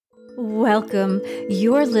Welcome.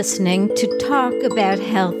 You're listening to Talk About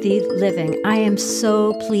Healthy Living. I am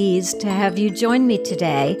so pleased to have you join me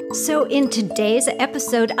today. So in today's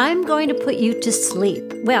episode, I'm going to put you to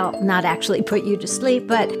sleep. Well, not actually put you to sleep,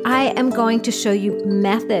 but I am going to show you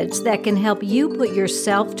methods that can help you put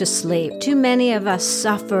yourself to sleep. Too many of us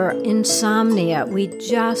suffer insomnia. We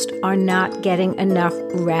just are not getting enough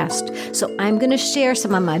rest. So I'm going to share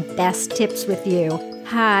some of my best tips with you.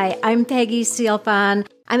 Hi, I'm Peggy Silfan.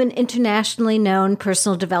 I'm an internationally known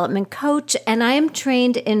personal development coach, and I am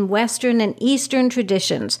trained in Western and Eastern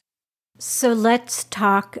traditions. So let's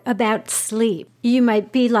talk about sleep. You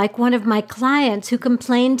might be like one of my clients who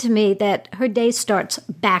complained to me that her day starts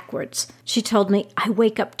backwards. She told me, I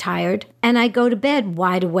wake up tired and I go to bed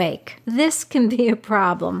wide awake. This can be a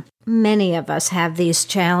problem. Many of us have these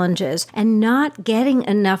challenges, and not getting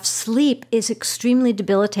enough sleep is extremely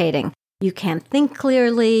debilitating. You can't think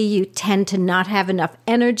clearly, you tend to not have enough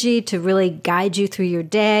energy to really guide you through your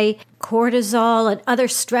day. Cortisol and other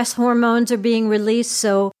stress hormones are being released,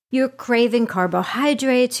 so you're craving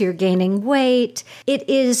carbohydrates, you're gaining weight. It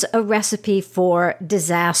is a recipe for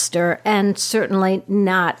disaster and certainly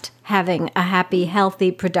not having a happy,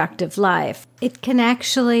 healthy, productive life. It can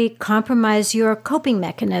actually compromise your coping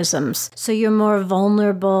mechanisms, so you're more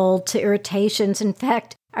vulnerable to irritations. In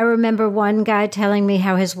fact, I remember one guy telling me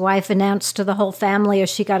how his wife announced to the whole family as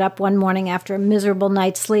she got up one morning after a miserable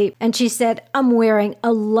night's sleep, and she said, I'm wearing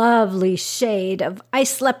a lovely shade of I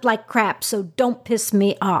slept like crap, so don't piss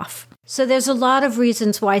me off. So there's a lot of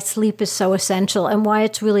reasons why sleep is so essential and why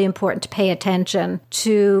it's really important to pay attention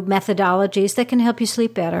to methodologies that can help you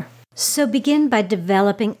sleep better. So begin by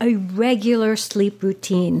developing a regular sleep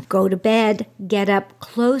routine. Go to bed, get up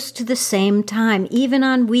close to the same time, even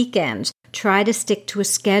on weekends. Try to stick to a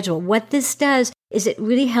schedule. What this does is it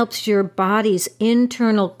really helps your body's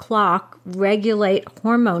internal clock regulate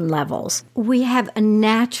hormone levels. We have a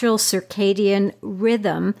natural circadian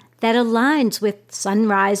rhythm that aligns with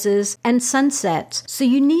sunrises and sunsets. So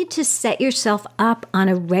you need to set yourself up on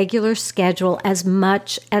a regular schedule as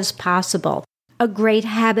much as possible. A great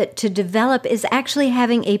habit to develop is actually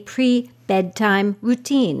having a pre-bedtime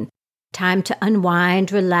routine. Time to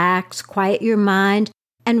unwind, relax, quiet your mind,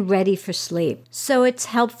 and ready for sleep. So it's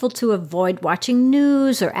helpful to avoid watching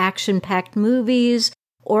news or action-packed movies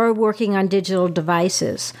or working on digital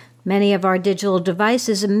devices. Many of our digital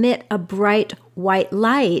devices emit a bright white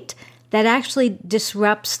light that actually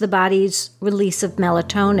disrupts the body's release of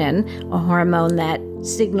melatonin, a hormone that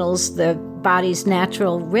signals the body's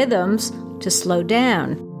natural rhythms to slow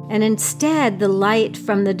down. And instead, the light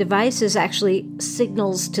from the devices actually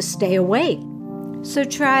signals to stay awake. So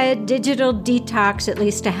try a digital detox at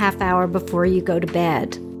least a half hour before you go to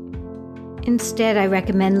bed. Instead, I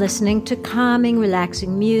recommend listening to calming,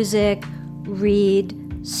 relaxing music, read,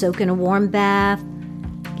 soak in a warm bath,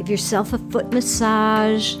 give yourself a foot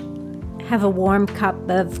massage, have a warm cup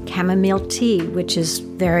of chamomile tea, which is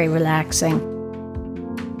very relaxing.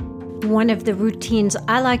 One of the routines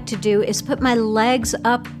I like to do is put my legs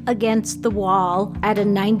up against the wall at a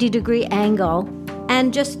 90-degree angle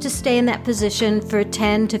and just to stay in that position for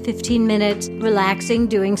 10 to 15 minutes, relaxing,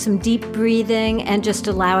 doing some deep breathing, and just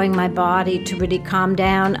allowing my body to really calm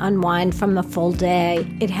down, unwind from a full day.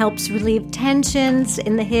 It helps relieve tensions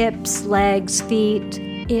in the hips, legs, feet.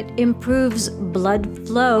 It improves blood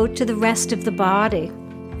flow to the rest of the body.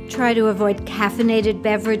 Try to avoid caffeinated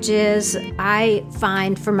beverages. I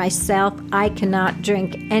find for myself, I cannot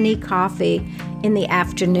drink any coffee in the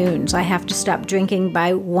afternoons. I have to stop drinking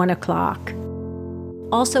by 1 o'clock.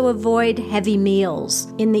 Also avoid heavy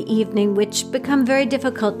meals in the evening, which become very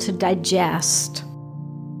difficult to digest.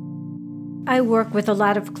 I work with a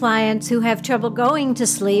lot of clients who have trouble going to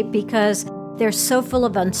sleep because they're so full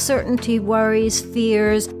of uncertainty, worries,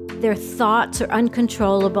 fears. Their thoughts are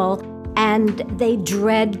uncontrollable, and they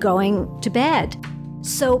dread going to bed.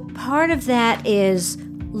 So part of that is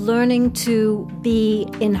learning to be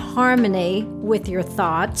in harmony with your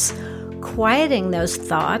thoughts, quieting those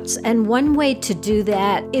thoughts, and one way to do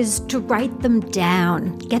that is to write them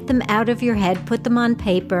down. Get them out of your head, put them on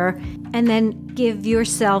paper, and then give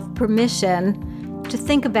yourself permission to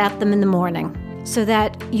think about them in the morning so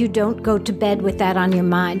that you don't go to bed with that on your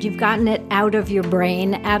mind. You've gotten it out of your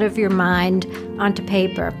brain, out of your mind, onto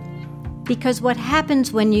paper. Because what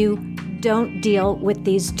happens when you don't deal with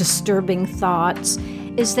these disturbing thoughts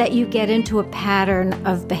is that you get into a pattern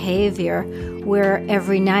of behavior where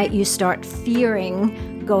every night you start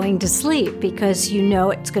fearing going to sleep because you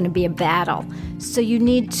know it's going to be a battle. So you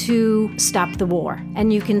need to stop the war,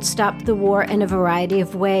 and you can stop the war in a variety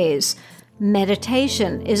of ways.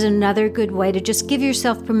 Meditation is another good way to just give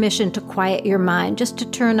yourself permission to quiet your mind, just to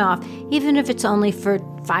turn off, even if it's only for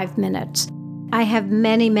 5 minutes. I have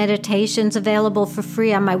many meditations available for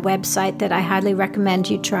free on my website that I highly recommend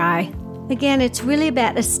you try. Again, it's really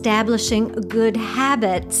about establishing good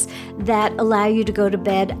habits that allow you to go to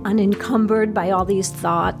bed unencumbered by all these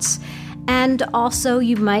thoughts. And also,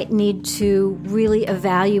 you might need to really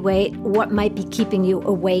evaluate what might be keeping you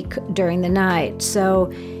awake during the night.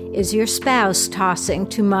 So, is your spouse tossing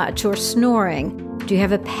too much or snoring? Do you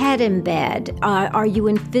have a pet in bed? Are you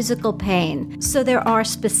in physical pain? So there are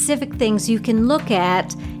specific things you can look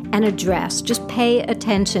at and address. Just pay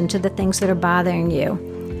attention to the things that are bothering you.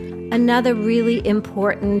 Another really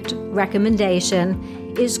important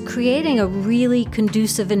recommendation is creating a really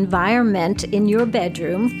conducive environment in your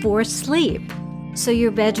bedroom for sleep. So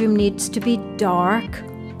your bedroom needs to be dark,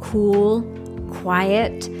 cool,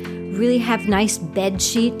 quiet, really have nice bed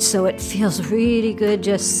sheets so it feels really good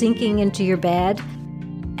just sinking into your bed.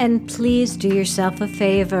 And please do yourself a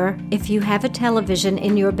favor. If you have a television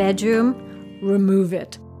in your bedroom, remove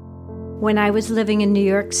it. When I was living in New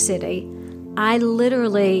York City, I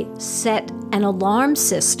literally set an alarm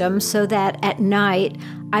system so that at night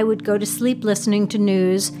I would go to sleep listening to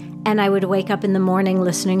news and I would wake up in the morning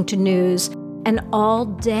listening to news. And all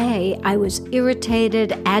day I was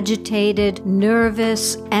irritated, agitated,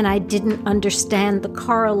 nervous, and I didn't understand the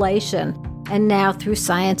correlation. And now through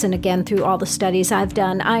science and again through all the studies I've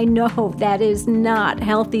done, I know that is not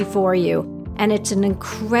healthy for you. And it's an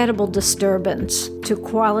incredible disturbance to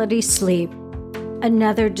quality sleep.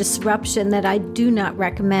 Another disruption that I do not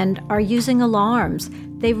recommend are using alarms.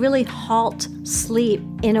 They really halt sleep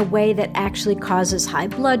in a way that actually causes high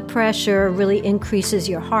blood pressure, really increases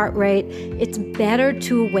your heart rate. It's better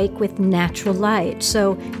to awake with natural light.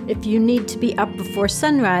 So if you need to be up before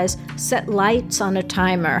sunrise, set lights on a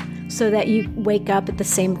timer so that you wake up at the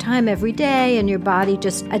same time every day and your body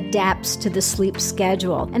just adapts to the sleep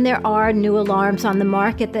schedule. And there are new alarms on the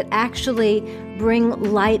market that actually bring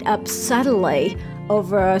light up subtly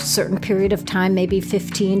over a certain period of time, maybe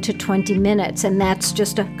 15 to 20 minutes, and that's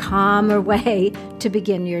just a calmer way to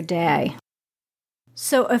begin your day.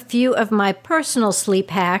 So a few of my personal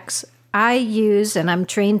sleep hacks I use, and I'm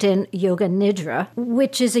trained in Yoga Nidra,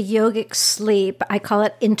 which is a yogic sleep. I call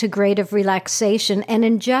it integrative relaxation, and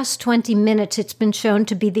in just 20 minutes, it's been shown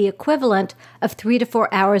to be the equivalent of 3 to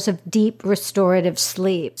 4 hours of deep restorative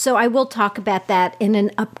sleep. So I will talk about that in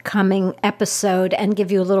an upcoming episode and give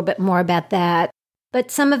you a little bit more about that. But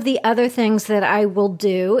some of the other things that I will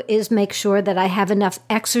do is make sure that I have enough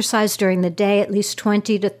exercise during the day, at least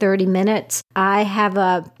 20 to 30 minutes. I have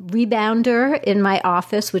a rebounder in my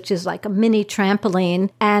office, which is like a mini trampoline,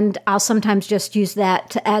 and I'll sometimes just use that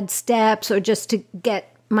to add steps or just to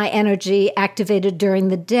get my energy activated during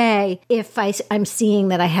the day if I'm seeing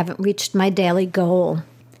that I haven't reached my daily goal.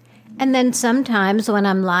 And then sometimes when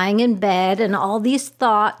I'm lying in bed and all these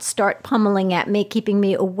thoughts start pummeling at me, keeping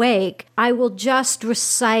me awake, I will just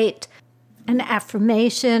recite an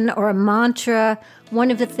affirmation or a mantra. One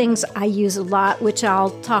of the things I use a lot, which I'll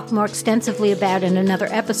talk more extensively about in another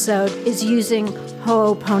episode, is using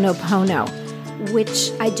Ho'oponopono, which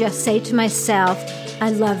I just say to myself, I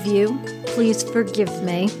love you. Please forgive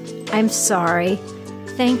me. I'm sorry.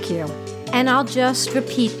 Thank you. And I'll just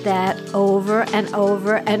repeat that over and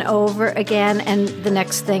over and over again, and the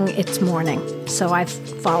next thing, it's morning. So I've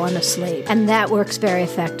fallen asleep. And that works very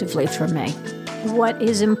effectively for me. What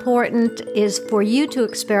is important is for you to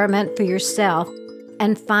experiment for yourself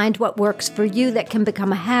and find what works for you that can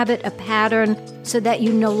become a habit, a pattern, so that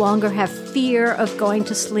you no longer have fear of going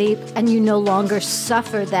to sleep and you no longer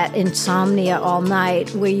suffer that insomnia all night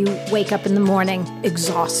where you wake up in the morning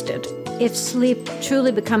exhausted. If sleep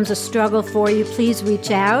truly becomes a struggle for you, please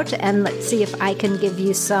reach out and let's see if I can give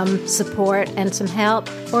you some support and some help.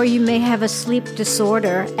 Or you may have a sleep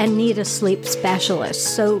disorder and need a sleep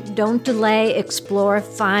specialist. So don't delay, explore,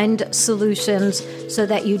 find solutions so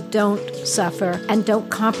that you don't suffer and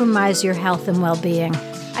don't compromise your health and well-being.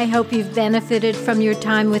 I hope you've benefited from your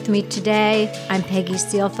time with me today. I'm Peggy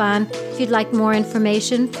Sealfon. If you'd like more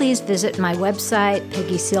information, please visit my website,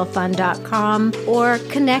 peggysealfon.com, or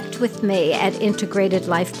connect with me at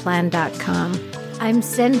integratedlifeplan.com. I'm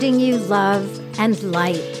sending you love and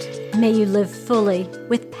light. May you live fully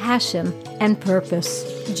with passion and purpose.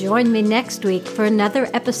 Join me next week for another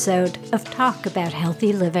episode of Talk About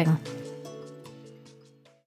Healthy Living.